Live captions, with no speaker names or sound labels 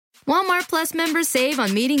Walmart Plus members save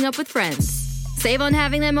on meeting up with friends. Save on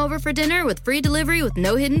having them over for dinner with free delivery with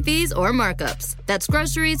no hidden fees or markups. That's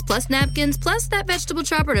groceries, plus napkins, plus that vegetable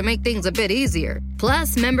chopper to make things a bit easier.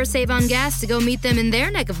 Plus, members save on gas to go meet them in their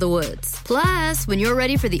neck of the woods. Plus, when you're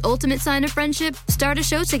ready for the ultimate sign of friendship, start a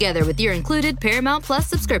show together with your included Paramount Plus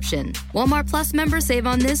subscription. Walmart Plus members save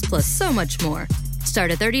on this plus so much more. Start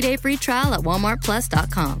a 30-day free trial at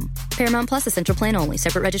walmartplus.com. Paramount Plus Essential Plan only.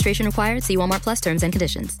 Separate registration required. See Walmart Plus terms and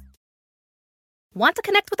conditions. Want to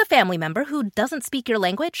connect with a family member who doesn't speak your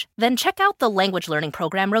language? Then check out the language learning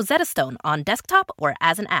program Rosetta Stone on desktop or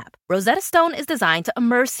as an app. Rosetta Stone is designed to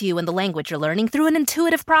immerse you in the language you're learning through an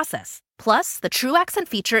intuitive process. Plus, the True Accent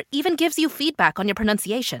feature even gives you feedback on your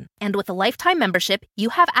pronunciation. And with a lifetime membership, you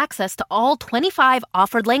have access to all 25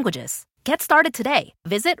 offered languages. Get started today.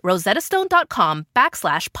 Visit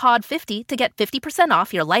rosettastone.com/pod50 to get 50%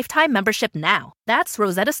 off your lifetime membership now. That's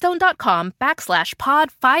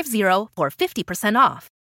rosettastone.com/pod50 for 50% off.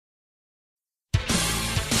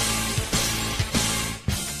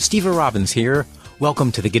 Steve Robbins here.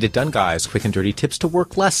 Welcome to the Get It Done Guys, quick and dirty tips to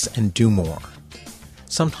work less and do more.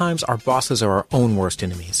 Sometimes our bosses are our own worst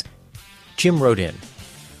enemies. Jim wrote in,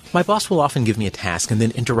 "My boss will often give me a task and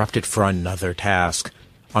then interrupt it for another task.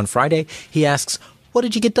 On Friday, he asks, 'What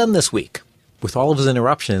did you get done this week?' With all of his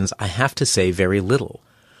interruptions, I have to say very little.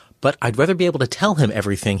 But I'd rather be able to tell him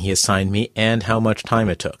everything he assigned me and how much time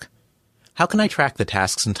it took. How can I track the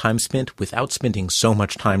tasks and time spent without spending so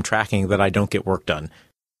much time tracking that I don't get work done?"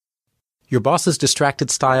 Your boss's distracted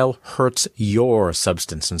style hurts your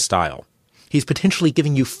substance and style. He's potentially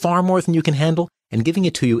giving you far more than you can handle and giving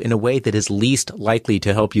it to you in a way that is least likely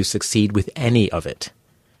to help you succeed with any of it.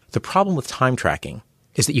 The problem with time tracking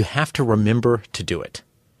is that you have to remember to do it.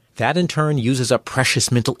 That in turn uses up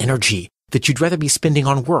precious mental energy that you'd rather be spending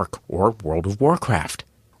on work or World of Warcraft.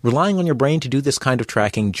 Relying on your brain to do this kind of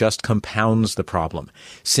tracking just compounds the problem,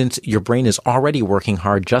 since your brain is already working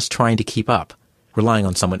hard just trying to keep up. Relying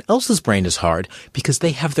on someone else's brain is hard because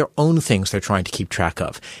they have their own things they're trying to keep track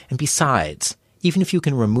of. And besides, even if you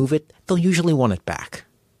can remove it, they'll usually want it back.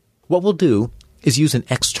 What we'll do is use an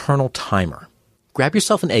external timer. Grab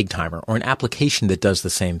yourself an egg timer or an application that does the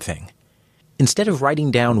same thing. Instead of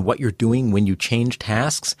writing down what you're doing when you change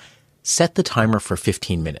tasks, set the timer for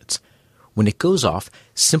 15 minutes. When it goes off,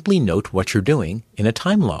 simply note what you're doing in a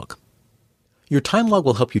time log. Your time log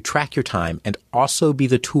will help you track your time and also be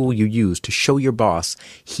the tool you use to show your boss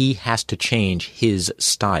he has to change his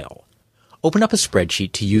style. Open up a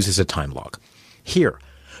spreadsheet to use as a time log. Here,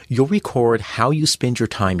 you'll record how you spend your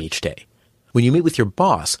time each day. When you meet with your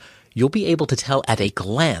boss, you'll be able to tell at a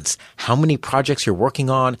glance how many projects you're working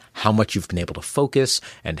on, how much you've been able to focus,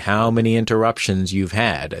 and how many interruptions you've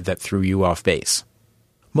had that threw you off base.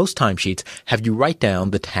 Most timesheets have you write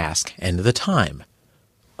down the task and the time.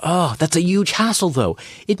 Oh, that's a huge hassle, though.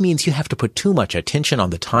 It means you have to put too much attention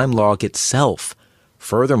on the time log itself.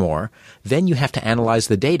 Furthermore, then you have to analyze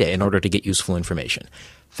the data in order to get useful information.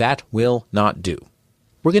 That will not do.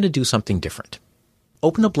 We're going to do something different.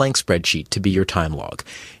 Open a blank spreadsheet to be your time log.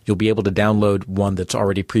 You'll be able to download one that's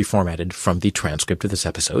already pre-formatted from the transcript of this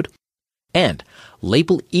episode. And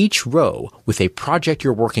label each row with a project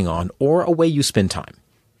you're working on or a way you spend time.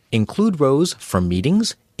 Include rows for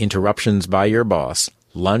meetings, interruptions by your boss,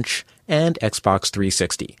 lunch, and Xbox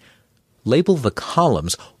 360. Label the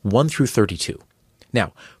columns 1 through 32.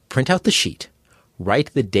 Now, print out the sheet. Write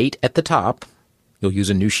the date at the top. You'll use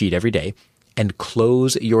a new sheet every day. And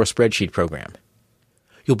close your spreadsheet program.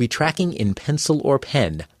 You'll be tracking in pencil or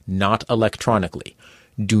pen, not electronically.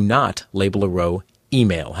 Do not label a row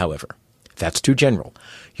email, however. That's too general.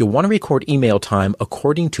 You'll want to record email time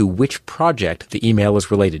according to which project the email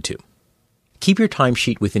is related to. Keep your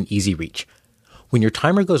timesheet within easy reach. When your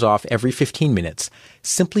timer goes off every 15 minutes,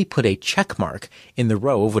 simply put a check mark in the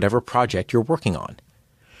row of whatever project you're working on.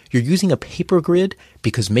 You're using a paper grid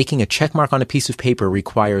because making a check mark on a piece of paper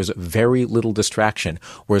requires very little distraction,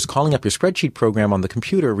 whereas calling up your spreadsheet program on the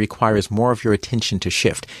computer requires more of your attention to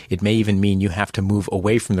shift. It may even mean you have to move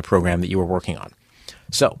away from the program that you were working on.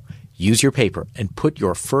 So, use your paper and put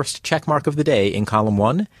your first check mark of the day in column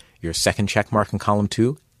 1, your second check mark in column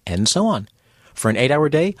 2, and so on. For an 8-hour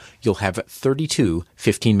day, you'll have 32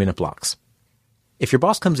 15-minute blocks. If your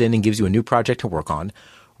boss comes in and gives you a new project to work on,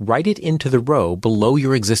 write it into the row below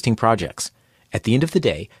your existing projects. At the end of the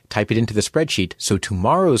day, type it into the spreadsheet so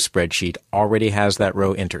tomorrow's spreadsheet already has that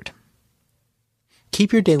row entered.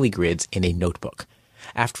 Keep your daily grids in a notebook.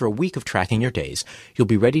 After a week of tracking your days, you'll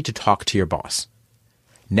be ready to talk to your boss.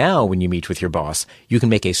 Now, when you meet with your boss, you can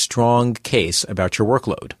make a strong case about your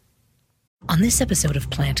workload. On this episode of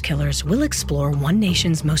Plant Killers, we'll explore one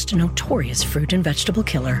nation's most notorious fruit and vegetable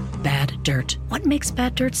killer, bad dirt. What makes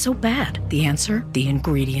bad dirt so bad? The answer? The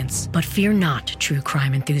ingredients. But fear not, true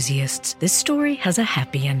crime enthusiasts. This story has a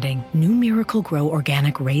happy ending. New Miracle-Gro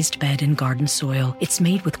organic raised bed and garden soil. It's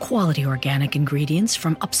made with quality organic ingredients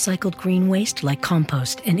from upcycled green waste like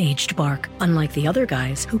compost and aged bark. Unlike the other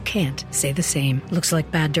guys who can't say the same. Looks like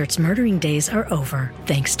bad dirt's murdering days are over,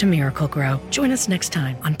 thanks to Miracle-Gro. Join us next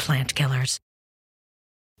time on Plant Killers.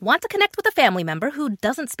 Want to connect with a family member who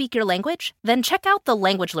doesn't speak your language? Then check out the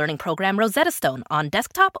language learning program Rosetta Stone on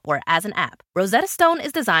desktop or as an app. Rosetta Stone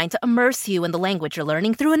is designed to immerse you in the language you're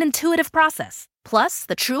learning through an intuitive process. Plus,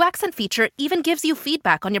 the True Accent feature even gives you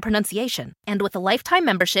feedback on your pronunciation. And with a lifetime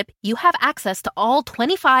membership, you have access to all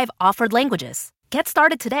 25 offered languages. Get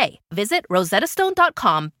started today. Visit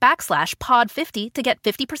rosettastone.com/pod50 to get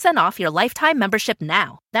 50% off your lifetime membership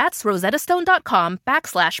now. That's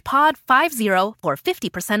rosettastone.com/pod50 for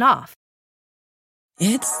 50% off.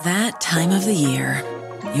 It's that time of the year.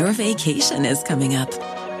 Your vacation is coming up.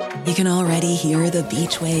 You can already hear the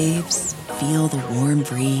beach waves, feel the warm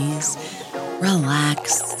breeze,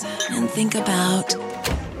 relax, and think about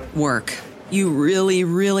work. You really,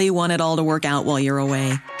 really want it all to work out while you're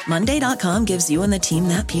away. Monday.com gives you and the team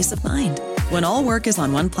that peace of mind. When all work is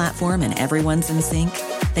on one platform and everyone's in sync,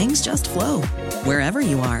 things just flow. Wherever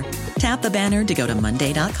you are, tap the banner to go to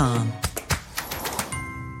Monday.com.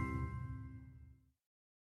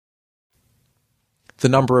 The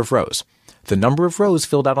number of rows. The number of rows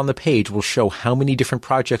filled out on the page will show how many different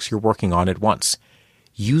projects you're working on at once.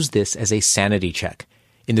 Use this as a sanity check.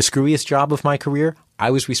 In the screwiest job of my career,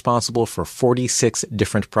 I was responsible for 46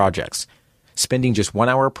 different projects. Spending just 1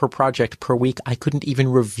 hour per project per week, I couldn't even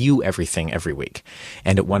review everything every week.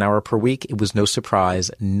 And at 1 hour per week, it was no surprise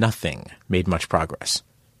nothing made much progress.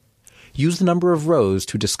 Use the number of rows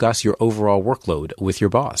to discuss your overall workload with your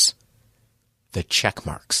boss. The check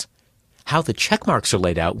marks. How the check marks are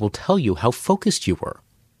laid out will tell you how focused you were.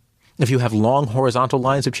 If you have long horizontal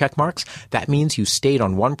lines of check marks, that means you stayed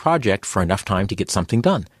on one project for enough time to get something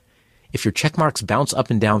done. If your check marks bounce up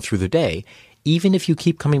and down through the day, even if you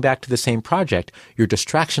keep coming back to the same project, your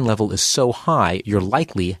distraction level is so high you're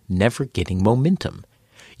likely never getting momentum.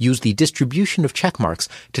 Use the distribution of check marks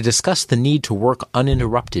to discuss the need to work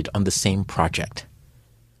uninterrupted on the same project.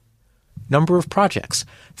 Number of projects.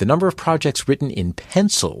 The number of projects written in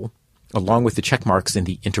pencil, along with the check marks in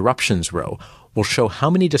the interruptions row, will show how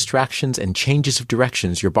many distractions and changes of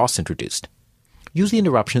directions your boss introduced. Use the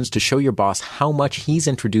interruptions to show your boss how much he's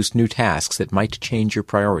introduced new tasks that might change your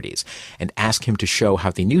priorities, and ask him to show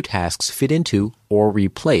how the new tasks fit into or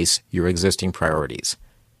replace your existing priorities.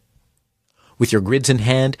 With your grids in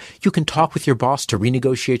hand, you can talk with your boss to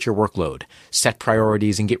renegotiate your workload, set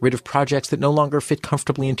priorities, and get rid of projects that no longer fit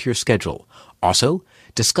comfortably into your schedule. Also,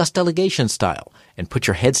 discuss delegation style and put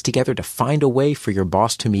your heads together to find a way for your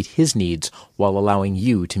boss to meet his needs while allowing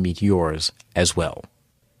you to meet yours as well.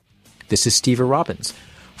 This is Steve Robbins.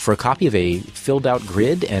 For a copy of a filled-out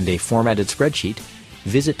grid and a formatted spreadsheet,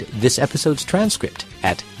 visit this episode's transcript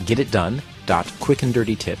at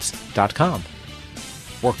getitdone.quickanddirtytips.com.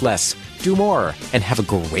 Work less, do more, and have a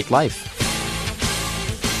great life.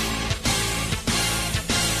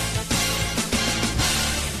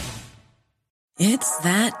 It's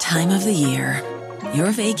that time of the year.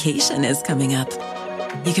 Your vacation is coming up.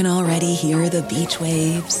 You can already hear the beach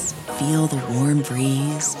waves, feel the warm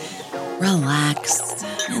breeze, relax,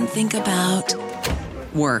 and think about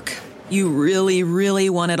work. You really,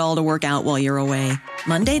 really want it all to work out while you're away.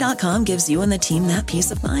 Monday.com gives you and the team that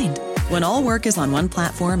peace of mind. When all work is on one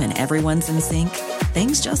platform and everyone's in sync,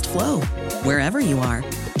 things just flow. Wherever you are,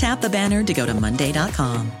 tap the banner to go to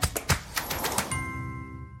Monday.com.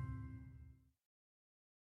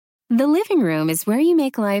 The living room is where you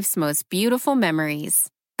make life's most beautiful memories.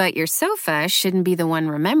 But your sofa shouldn't be the one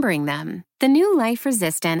remembering them. The new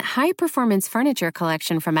life-resistant, high-performance furniture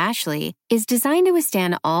collection from Ashley is designed to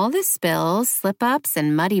withstand all the spills, slip-ups,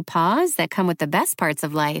 and muddy paws that come with the best parts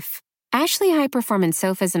of life. Ashley high-performance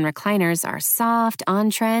sofas and recliners are soft,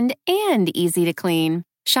 on-trend, and easy to clean.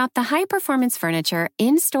 Shop the high-performance furniture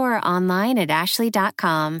in-store or online at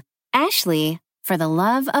ashley.com. Ashley, for the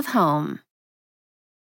love of home.